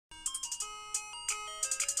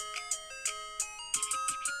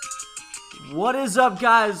What is up,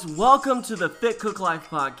 guys? Welcome to the Fit Cook Life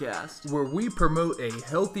podcast, where we promote a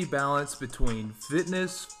healthy balance between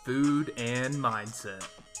fitness, food, and mindset.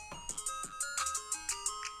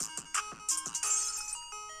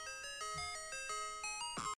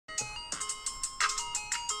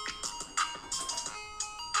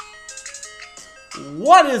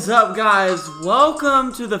 What is up, guys?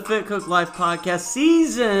 Welcome to the Fit Cook Life podcast,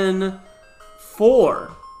 season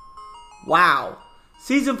 4. Wow.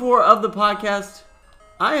 Season 4 of the podcast.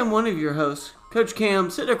 I am one of your hosts, Coach Cam.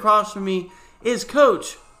 Sitting across from me is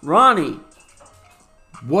Coach Ronnie.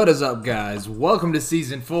 What is up, guys? Welcome to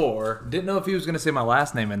season 4. Didn't know if he was going to say my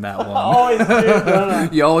last name in that one. Always do, don't I?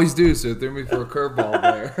 You always do, so it threw me for a curveball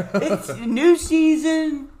there. It's a new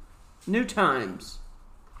season, new times.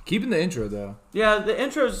 Keeping the intro, though. Yeah, the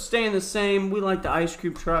intro's staying the same. We like the ice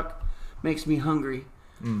cream truck. Makes me hungry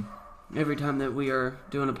every time that we are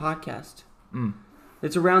doing a podcast.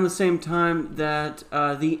 It's around the same time that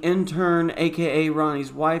the intern, a.k.a.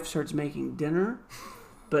 Ronnie's wife, starts making dinner,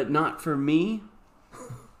 but not for me.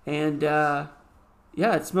 And, yeah,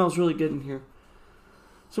 it smells really good in here.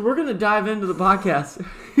 So we're going to dive into the podcast.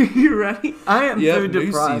 You ready? I am food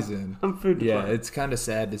deprived. Season. I'm food deprived. Yeah, it's kind of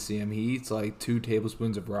sad to see him. He eats like 2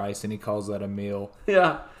 tablespoons of rice, and he calls that a meal.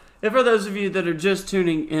 Yeah. And for those of you that are just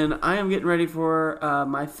tuning in, I am getting ready for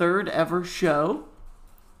my 3rd ever show.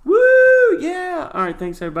 Woo! Yeah! All right,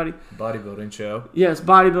 thanks, everybody. Bodybuilding show. Yes,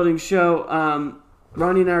 bodybuilding show.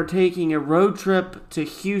 Ronnie and I are taking a road trip to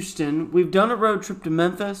Houston. We've done a road trip to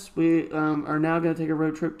Memphis. We are now going to take a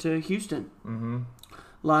road trip to Houston. Mm-hmm.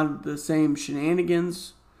 A lot of the same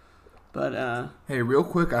shenanigans. But, hey, real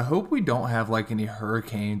quick, I hope we don't have, like, any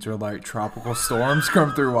hurricanes or, like, tropical storms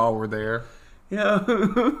come through while we're there. Yeah.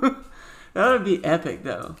 That would be epic,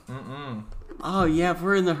 though. Oh, yeah, if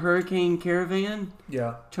we're in the hurricane caravan.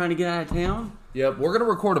 Yeah. Trying to get out of town. Yep, we're going to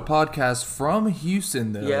record a podcast from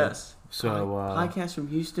Houston, though. Yes. So, podcast from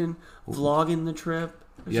Houston, vlogging the trip.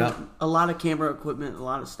 There's a lot of camera equipment, a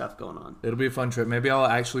lot of stuff going on. It'll be a fun trip. Maybe I'll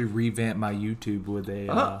actually revamp my YouTube with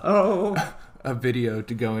a video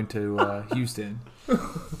to go into Houston.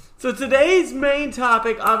 So today's main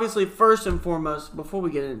topic, obviously, first and foremost, before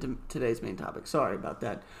we get into today's main topic, sorry about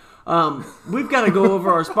that. We've got to go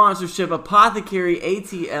over our sponsorship, Apothecary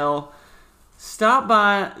ATL. Stop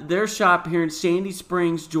by their shop here in Sandy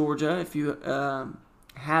Springs, Georgia, if you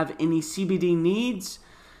have any CBD needs,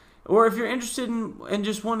 or if you're interested in and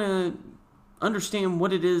just want to understand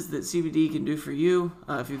what it is that CBD can do for you.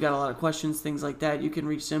 If you've got a lot of questions, things like that, you can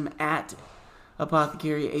reach them at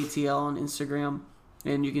Apothecary ATL on Instagram,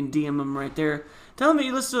 and you can DM them right there. Tell them that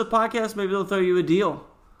you listen to the podcast. Maybe they'll throw you a deal.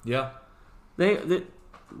 Yeah,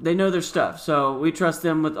 they know their stuff, so we trust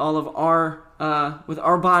them with all of our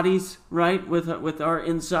bodies, right? With our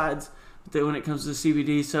insides when it comes to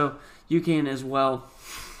CBD. So you can as well.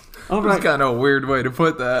 All right. That's kind of a weird way to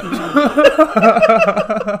put that.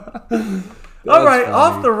 All right, funny.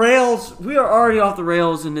 Off the rails. We are already off the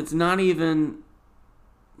rails, and it's not even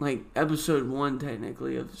like episode 1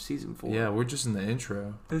 technically of season 4. Yeah, we're just in the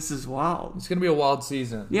intro. This is wild. It's gonna be a wild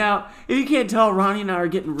season. Yeah, if you can't tell, Ronnie and I are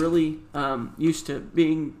getting really used to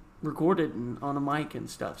being recorded and on a mic and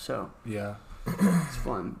stuff. So yeah, it's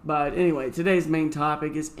fun. But anyway, today's main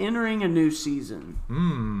topic is entering a new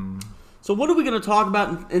season. So what are we going to talk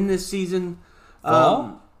about in this season?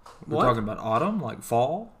 Fall? We're talking about autumn, like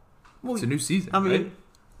fall? Well, it's a new season, right?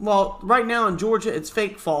 Well, right now in Georgia, it's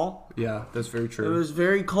fake fall. Yeah, that's very true. It was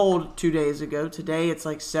very cold 2 days ago. Today, it's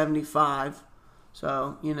like 75.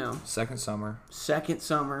 So, you know. Second summer.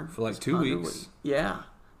 For like 2 weeks. Yeah.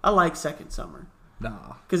 I like second summer.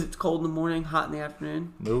 Nah. Because it's cold in the morning, hot in the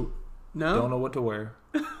afternoon. Nope. No? Don't know what to wear.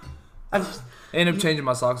 I end up changing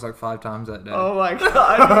my socks like 5 times that day. Oh my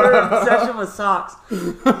God, your obsession with socks.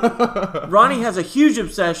 Ronnie has a huge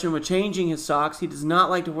obsession with changing his socks. He does not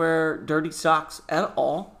like to wear dirty socks at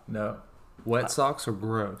all. No. Wet socks are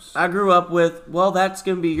gross. I grew up with, well, that's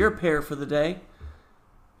going to be your pair for the day.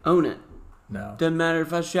 Own it. No. Doesn't matter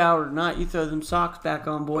if I showered or not. You throw them socks back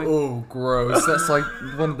on, boy. Oh, gross. That's like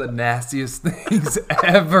one of the nastiest things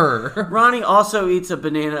ever. Ronnie also eats a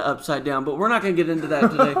banana upside down, but we're not going to get into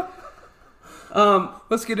that today.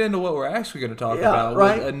 Let's get into what we're actually going to talk about.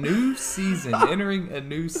 Right? With a new season, entering a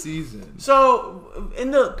new season. So,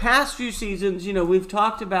 in the past few seasons, you know, we've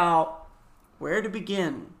talked about where to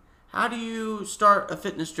begin. How do you start a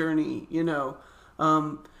fitness journey? You know,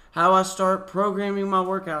 how I start programming my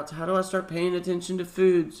workouts. How do I start paying attention to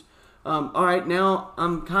foods? All right, now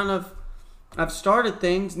I've started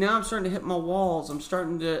things. Now I'm starting to hit my walls.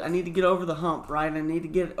 I need to get over the hump, right? I need to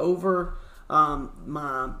get over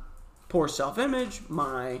my poor self-image,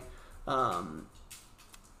 my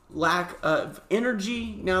lack of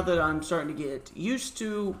energy now that I'm starting to get used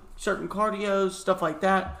to certain cardios, stuff like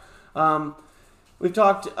that. We've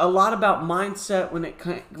talked a lot about mindset when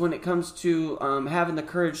it comes to having the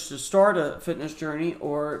courage to start a fitness journey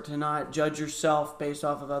or to not judge yourself based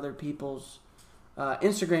off of other people's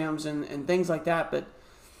Instagrams and things like that. But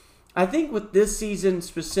I think with this season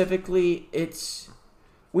specifically,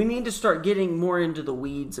 we need to start getting more into the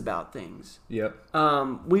weeds about things. Yep.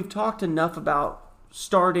 We've talked enough about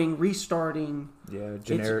starting, restarting. Yeah,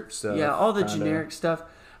 generic stuff. Yeah, all the generic stuff.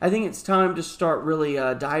 I think it's time to start really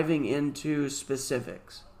diving into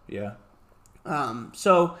specifics. Yeah.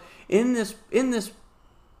 So in this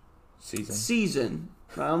season,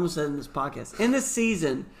 I almost said in this podcast. In this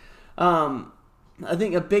season, I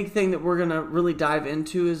think a big thing that we're gonna really dive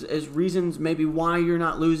into is reasons maybe why you're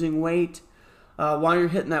not losing weight, why you're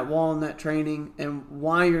hitting that wall in that training, and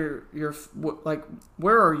why you're like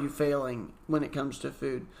where are you failing when it comes to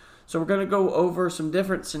food. So we're going to go over some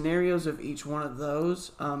different scenarios of each one of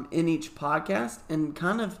those in each podcast and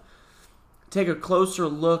kind of take a closer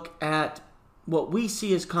look at what we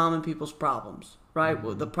see as common people's problems, right?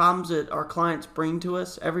 Mm-hmm. The problems that our clients bring to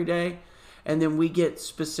us every day, and then we get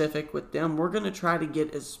specific with them. We're going to try to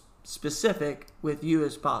get as specific with you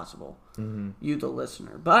as possible, you the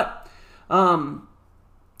listener. But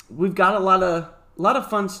we've got a lot of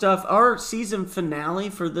fun stuff. Our season finale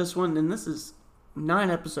for this one, and this is 9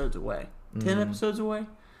 episodes away. 10 episodes away?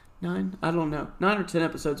 9? I don't know. 9 or 10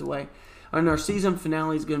 episodes away. And our season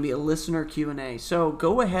finale is going to be a listener Q&A. So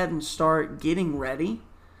go ahead and start getting ready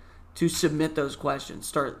to submit those questions.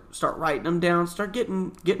 Start writing them down. Start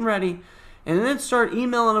getting ready. And then start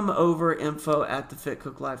emailing them over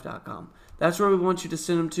info@thefitcooklife.com. That's where we want you to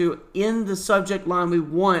send them to. In the subject line, we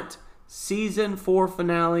want season 4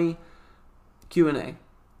 finale Q&A.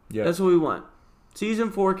 Yep. That's what we want.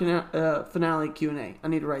 Season 4 finale Q&A. I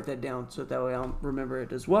need to write that down so that way I'll remember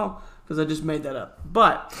it as well because I just made that up.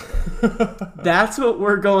 But that's what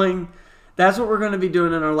we're going to be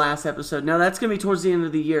doing in our last episode. Now that's going to be towards the end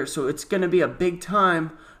of the year, so it's going to be a big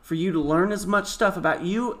time for you to learn as much stuff about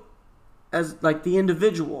you as like the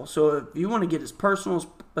individual. So if you want to get as personal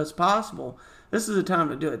as possible, this is the time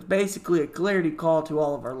to do it. It's basically a clarity call to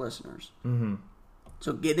all of our listeners. Mm-hmm.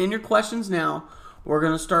 So get in your questions now. We're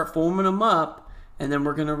going to start forming them up. And then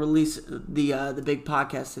we're going to release the big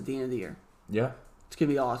podcast at the end of the year. Yeah. It's going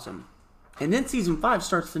to be awesome. And then season 5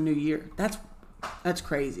 starts the new year. That's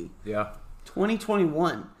crazy. Yeah.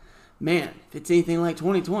 2021. Man, if it's anything like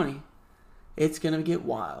 2020, it's going to get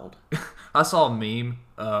wild. I saw a meme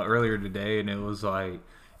earlier today, and it was like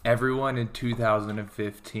everyone in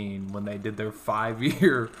 2015, when they did their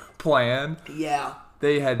 5-year plan. Yeah.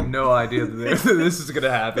 They had no idea that this is going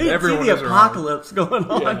to happen. Everyone see the apocalypse going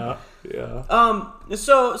on. Yeah. Yeah.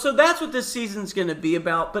 So that's what this season's going to be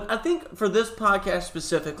about. But I think for this podcast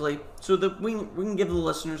specifically, so that we can give the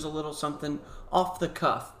listeners a little something off the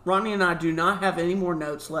cuff. Ronnie and I do not have any more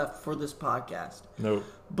notes left for this podcast. Nope.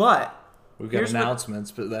 But we've got announcements,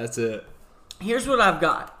 but that's it. Here's what I've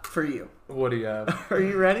got for you. What do you have? Are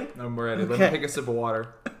you ready? I'm ready. Okay. Let me take a sip of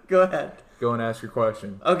water. Go ahead. Go and ask your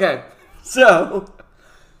question. Okay. So,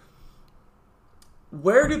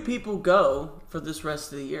 where do people go for this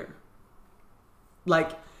rest of the year?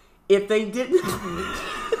 Like, if they didn't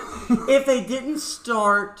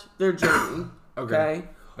start their journey, okay,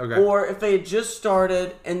 or if they had just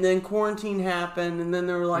started and then quarantine happened and then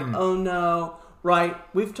they were like, oh no, right?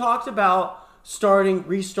 We've talked about starting,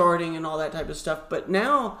 restarting, and all that type of stuff, but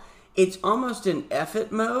now it's almost in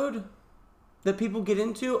effort mode that people get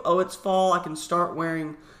into. Oh, it's fall, I can start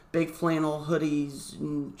wearing big flannel hoodies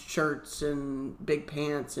and shirts and big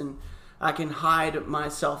pants, and I can hide my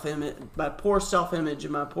poor self-image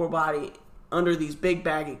and my poor body under these big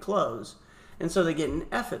baggy clothes. And so they get in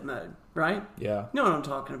effort mode, right? Yeah. You know what I'm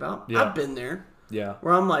talking about. Yeah. I've been there. Yeah.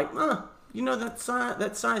 Where I'm like, that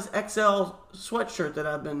size XL sweatshirt that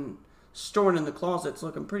I've been storing in the closet's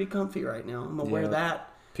looking pretty comfy right now. I'm going to wear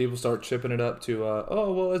that. People start chipping it up to,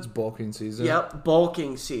 it's bulking season. Yep,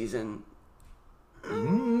 bulking season.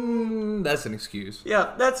 That's an excuse.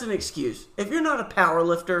 Yeah, that's an excuse. If you're not a power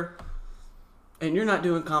lifter and you're not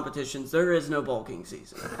doing competitions, there is no bulking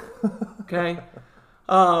season. Okay?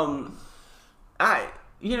 So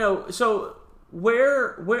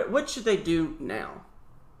what should they do now?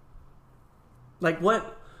 Like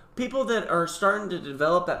what people that are starting to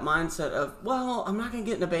develop that mindset of, well, I'm not going to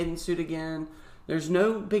get in a bathing suit again. There's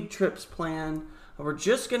no big trips planned. We're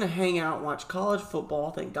just going to hang out and watch college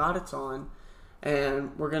football. Thank God it's on.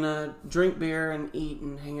 And we're going to drink beer and eat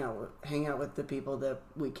and hang out with the people that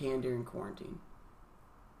we can during quarantine.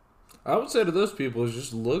 I would say to those people is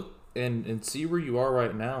just look and see where you are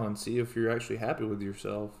right now and see if you're actually happy with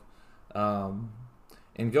yourself.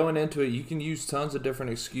 And going into it, you can use tons of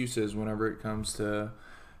different excuses whenever it comes to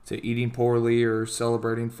eating poorly or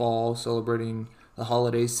celebrating fall, celebrating the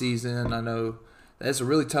holiday season. I know that's a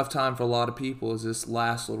really tough time for a lot of people, is this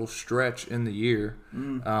last little stretch in the year.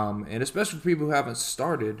 And especially for people who haven't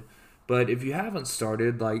started. But if you haven't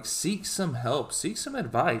started, like, seek some help, seek some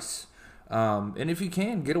advice. And if you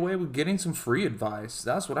can, get away with getting some free advice.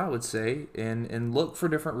 That's what I would say. And look for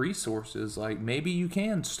different resources. Like, maybe you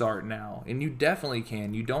can start now. And you definitely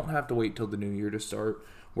can. You don't have to wait till the new year to start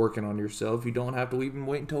working on yourself. You don't have to even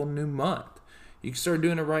wait until a new month. You can start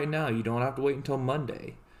doing it right now. You don't have to wait until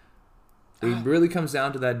Monday. It really comes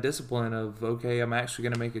down to that discipline of, okay, I'm actually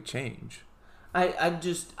going to make a change. I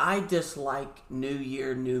dislike New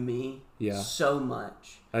Year, New Me so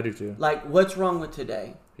much. I do too. Like, what's wrong with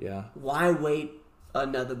today? Yeah. Why wait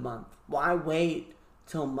another month? Why wait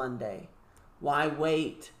till Monday? Why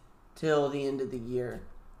wait till the end of the year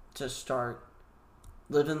to start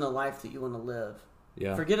living the life that you want to live?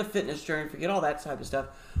 Yeah. Forget a fitness journey. Forget all that type of stuff.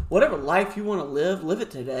 Whatever life you want to live it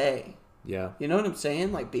today. Yeah. You know what I'm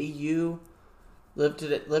saying? Like, be you.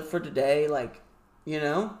 Live for today. Like, you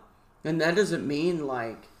know? And that doesn't mean,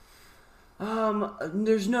 like,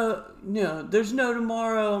 there's no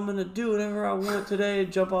tomorrow. I'm going to do whatever I want today,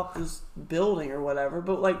 jump off this building or whatever.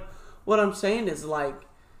 But, like, what I'm saying is, like,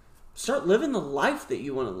 start living the life that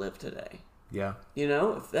you want to live today. Yeah. You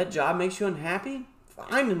know, if that job makes you unhappy,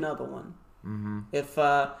 find another one. Mm-hmm.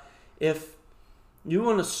 If you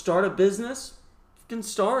want to start a business, you can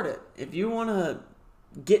start it. If you want to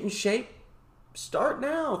get in shape, start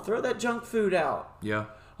now. Throw that junk food out. Yeah.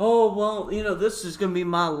 Oh, well, you know, this is going to be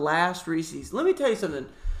my last Reese's. Let me tell you something.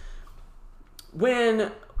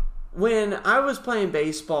 When I was playing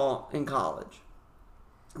baseball in college,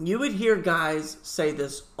 you would hear guys say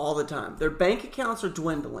this all the time. Their bank accounts are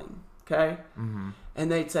dwindling, okay? Mm-hmm.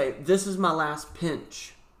 And they'd say, this is my last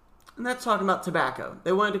pinch. And that's talking about tobacco.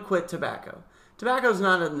 They wanted to quit tobacco. Tobacco is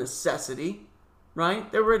not a necessity,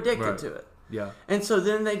 right? They were addicted to it. Yeah. And so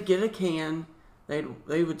then they'd get a can.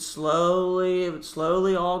 They would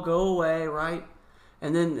slowly all go away, right?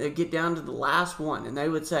 And then they'd get down to the last one, and they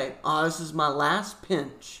would say, oh, this is my last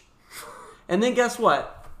pinch. And then guess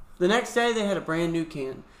what? The next day they had a brand new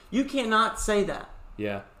can. You cannot say that.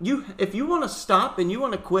 Yeah. If you want to stop and you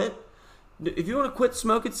want to quit, if you want to quit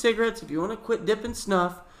smoking cigarettes, if you want to quit dipping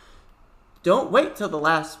snuff, don't wait till the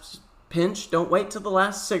last pinch. Don't wait till the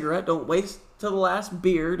last cigarette. Don't wait till the last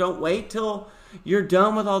beer. Don't wait till you're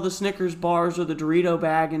done with all the Snickers bars or the Dorito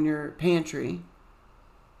bag in your pantry.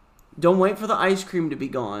 Don't wait for the ice cream to be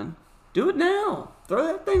gone. Do it now. Throw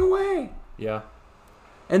that thing away. Yeah.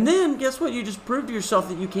 And then, guess what? You just proved to yourself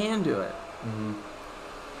that you can do it. Mm-hmm.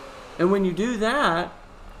 And when you do that,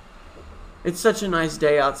 it's such a nice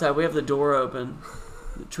day outside. We have the door open.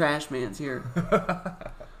 The trash man's here.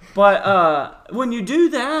 But when you do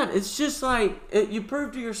that, it's just like you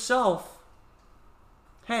prove to yourself,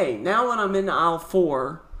 hey, now when I'm in aisle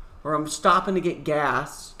 4 or I'm stopping to get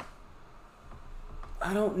gas,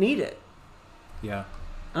 I don't need it. Yeah.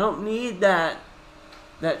 I don't need that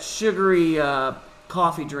sugary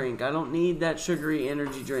coffee drink. I don't need that sugary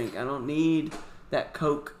energy drink. I don't need that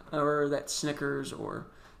Coke or that Snickers or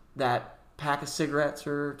that pack of cigarettes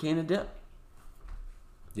or can of dip.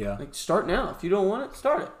 Yeah. Like, start now. If you don't want it,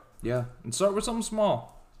 start it. Yeah. And start with something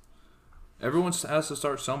small. Everyone has to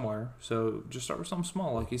start somewhere. So just start with something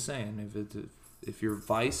small, like he's saying. If your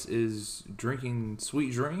vice is drinking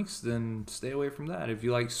sweet drinks, then stay away from that. If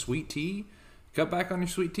you like sweet tea, cut back on your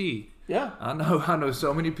sweet tea. Yeah. I know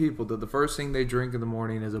so many people that the first thing they drink in the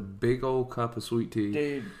morning is a big old cup of sweet tea.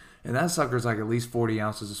 Dude. And that sucker's like at least 40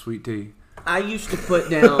 ounces of sweet tea. I used to put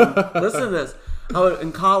down, listen to this.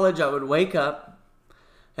 In college, I would wake up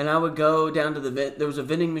and I would go down to there was a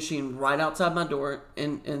vending machine right outside my door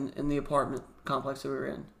in the apartment complex that we were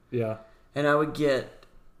in. Yeah. And I would get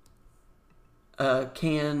a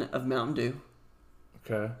can of Mountain Dew.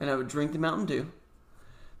 Okay. And I would drink the Mountain Dew.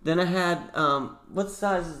 Then I had, what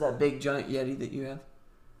size is that big giant Yeti that you have?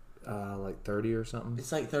 Like 30 or something.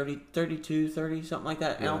 It's like 32, 30, something like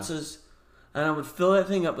that, ounces. And I would fill that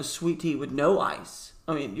thing up with sweet tea with no ice.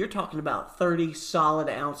 I mean, you're talking about 30 solid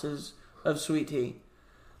ounces of sweet tea.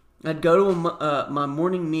 I'd go to my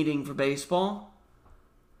morning meeting for baseball,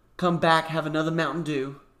 come back, have another Mountain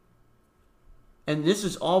Dew, and this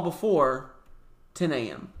is all before 10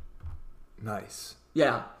 a.m. Nice.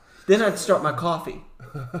 Yeah. Then I'd start my coffee.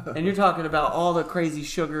 And you're talking about all the crazy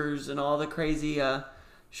sugars and all the crazy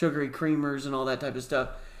sugary creamers and all that type of stuff.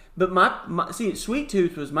 But my sweet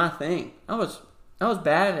tooth was my thing. I I was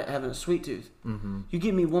bad at having a sweet tooth. Mm-hmm. You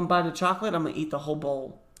give me one bite of chocolate, I'm going to eat the whole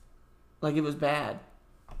bowl. Like, it was bad.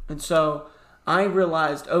 And so I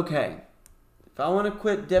realized, okay, if I want to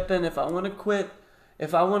quit dipping, if I want to quit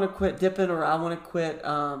dipping, or I want to quit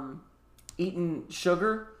eating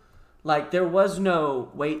sugar, like, there was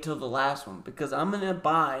no wait till the last one, because I'm going to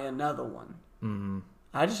buy another one. Mm-hmm.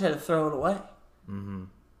 I just had to throw it away. Mm-hmm.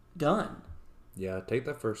 Done. Yeah, take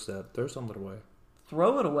that first step. Throw something away.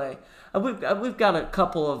 Throw it away. We've got a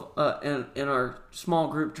couple of in our small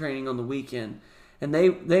group training on the weekend, and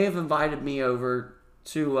they have invited me over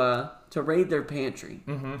to raid their pantry.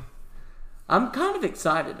 Mm-hmm. I'm kind of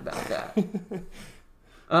excited about that.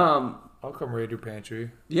 I'll come raid your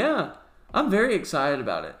pantry. Yeah, I'm very excited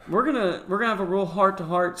about it. We're gonna have a real heart to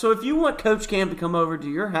heart. So if you want Coach Cam to come over to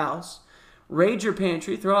your house, raid your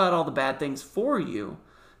pantry, throw out all the bad things for you,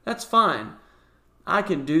 that's fine. I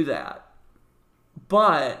can do that.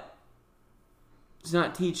 But it's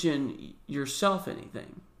not teaching yourself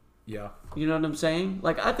anything. Yeah. You know what I'm saying?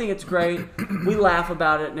 Like, I think it's great. We laugh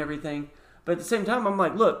about it and everything. But at the same time, I'm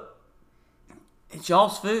like, look, it's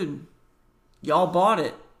y'all's food. Y'all bought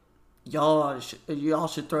it. Y'all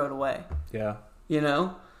should throw it away. Yeah. You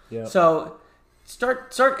know? Yeah. So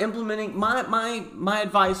start implementing my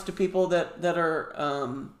advice to people that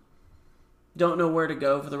are don't know where to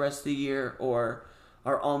go for the rest of the year, or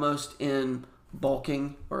are almost in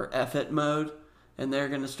bulking or F-it mode, and they're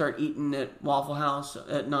going to start eating at Waffle House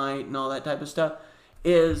at night and all that type of stuff,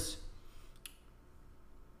 is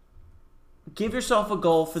give yourself a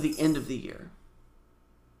goal for the end of the year.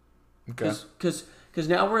 Okay. Because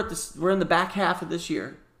now we're in the back half of this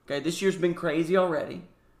year. Okay, this year's been crazy already.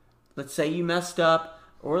 Let's say you messed up,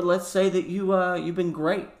 or let's say that you've been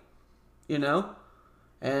great, you know,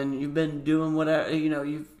 and you've been doing whatever, you know,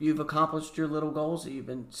 you've accomplished your little goals that you've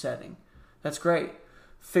been setting. That's great.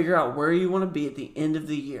 Figure out where you want to be at the end of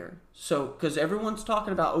the year. So, because everyone's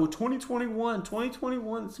talking about, 2021, it's going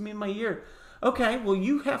to be my year. Okay, well,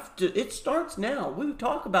 you have to, it starts now. We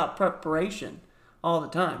talk about preparation all the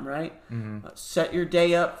time, right? Mm-hmm. Set your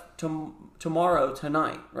day up tomorrow,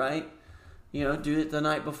 tonight, right? You know, do it the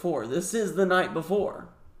night before. This is the night before.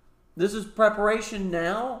 This is preparation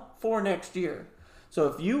now for next year. So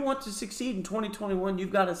if you want to succeed in 2021,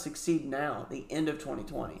 you've got to succeed now, the end of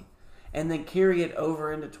 2020. And then carry it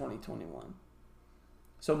over into 2021.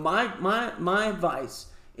 So my advice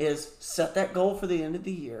is set that goal for the end of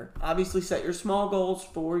the year. Obviously, set your small goals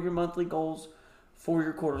for your monthly goals, for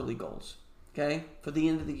your quarterly goals, okay, for the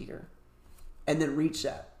end of the year. And then reach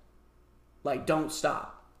that. Like, don't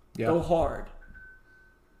stop. Yeah. Go hard.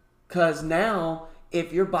 Because now,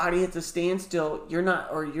 if your body hits a standstill, you're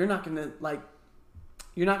not going to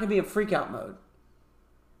be in freak out mode.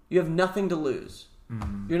 You have nothing to lose.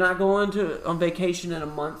 Mm-hmm. You're not going on vacation in a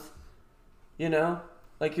month, you know?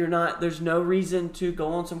 Like, there's no reason to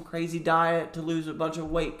go on some crazy diet to lose a bunch of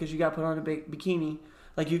weight because you got to put on a bikini.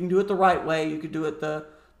 Like, you can do it the right way. You could do it the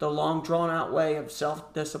long, drawn-out way of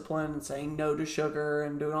self-discipline and saying no to sugar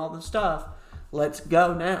and doing all this stuff. Let's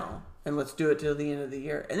go now, and let's do it till the end of the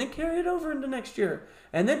year. And then carry it over into next year.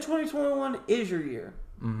 And then 2021 is your year.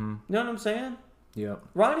 Mm-hmm. You know what I'm saying? Yeah.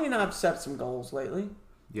 Ronnie and I have set some goals lately.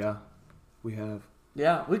 Yeah, we have.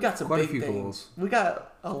 Yeah, we got some quite big a few things. goals. We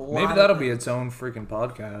got a lot. Maybe that'll be its own freaking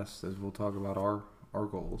podcast as we'll talk about our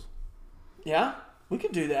goals. Yeah, we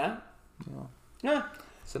could do that. Yeah.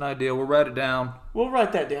 It's an idea. We'll write it down. We'll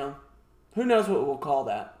write that down. Who knows what we'll call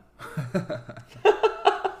that?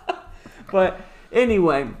 But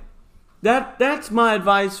anyway, that's my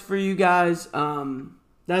advice for you guys.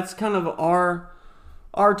 That's kind of our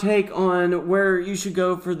take on where you should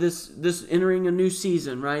go for this entering a new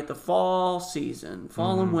season, right? The fall season,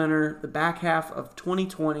 and winter, the back half of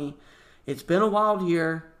 2020. It's been a wild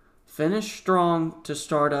year. Finish strong to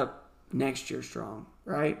start up next year strong,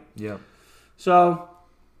 right? Yeah. So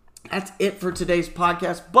that's it for today's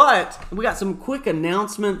podcast. But we got some quick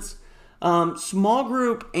announcements. Small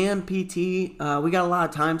group and PT. We got a lot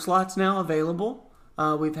of time slots now available.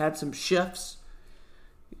 We've had some shifts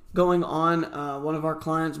going on. One of our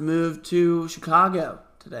clients moved to Chicago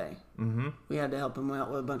today. Mm-hmm. We had to help him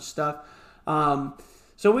out with a bunch of stuff.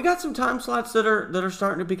 So we got some time slots that are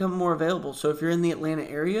starting to become more available. So if you're in the Atlanta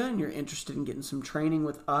area and you're interested in getting some training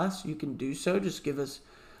with us, you can do so. Just give us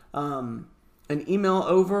an email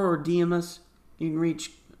over or DM us. You can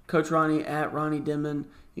reach Coach Ronnie at Ronnie Denman.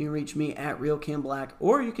 You can reach me at Real Cam Black,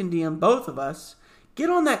 or you can DM both of us. Get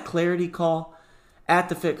on that clarity call at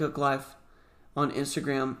the Fit Cook Life on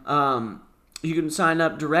Instagram. You can sign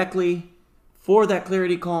up directly for that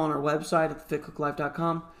clarity call on our website at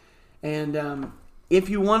thefitcooklife.com. And if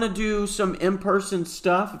you want to do some in-person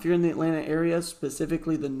stuff, if you're in the Atlanta area,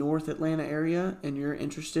 specifically the North Atlanta area, and you're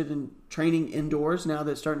interested in training indoors now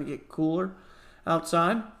that it's starting to get cooler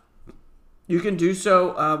outside, you can do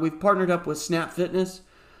so. We've partnered up with Snap Fitness.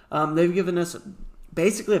 They've given us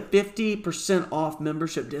basically a 50% off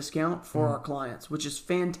membership discount for our clients, which is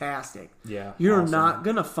fantastic. Yeah, You're not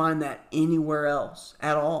going to find that anywhere else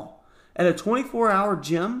at all. At a 24-hour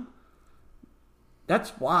gym,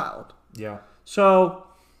 that's wild. Yeah. So,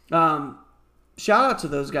 shout out to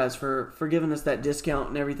those guys for giving us that discount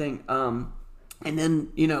and everything. And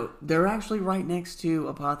then, they're actually right next to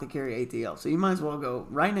Apothecary ATL. So you might as well go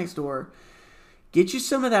right next door, get you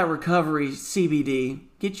some of that recovery CBD,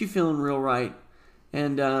 get you feeling real right.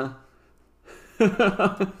 And, why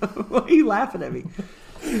are you laughing at me?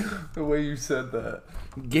 The way you said that.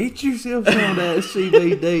 Get yourself some of that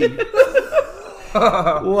CBD.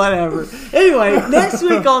 Whatever. Anyway, next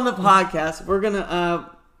week on the podcast, we're gonna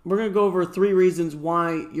go over 3 reasons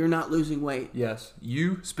why you're not losing weight. Yes,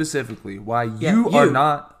 you specifically. Why you are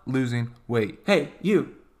not losing weight. Hey,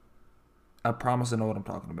 you. I promise I know what I'm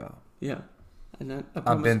talking about. Yeah,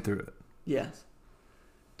 I've been through it. Yes.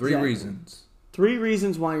 3 reasons. 3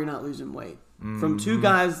 reasons why you're not losing weight from 2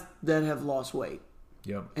 guys that have lost weight.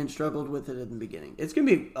 Yep. And struggled with it in the beginning. It's gonna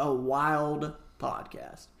be a wild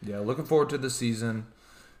podcast. Yeah, looking forward to the season.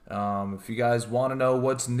 If you guys want to know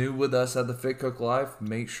what's new with us at the Fit Cook Life,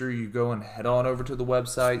 make sure you go and head on over to the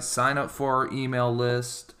website, sign up for our email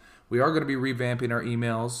list. We are going to be revamping our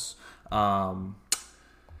emails.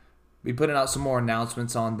 Be putting out some more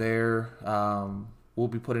announcements on there. We'll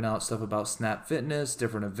be putting out stuff about Snap Fitness,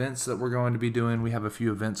 different events that we're going to be doing. We have a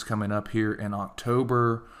few events coming up here in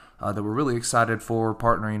October that we're really excited for,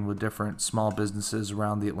 partnering with different small businesses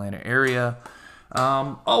around the Atlanta area.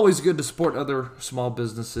 Always good to support other small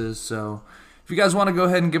businesses. So if you guys want to go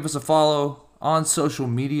ahead and give us a follow on social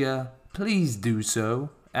media, please do so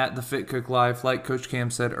at the Fit Cook Life. Like Coach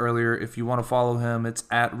Cam said earlier, if you want to follow him, it's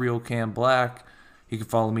at Real Cam Black. You can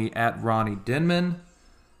follow me at Ronnie Denman.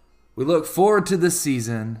 We look forward to this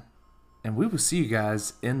season, and we will see you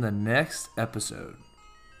guys in the next episode.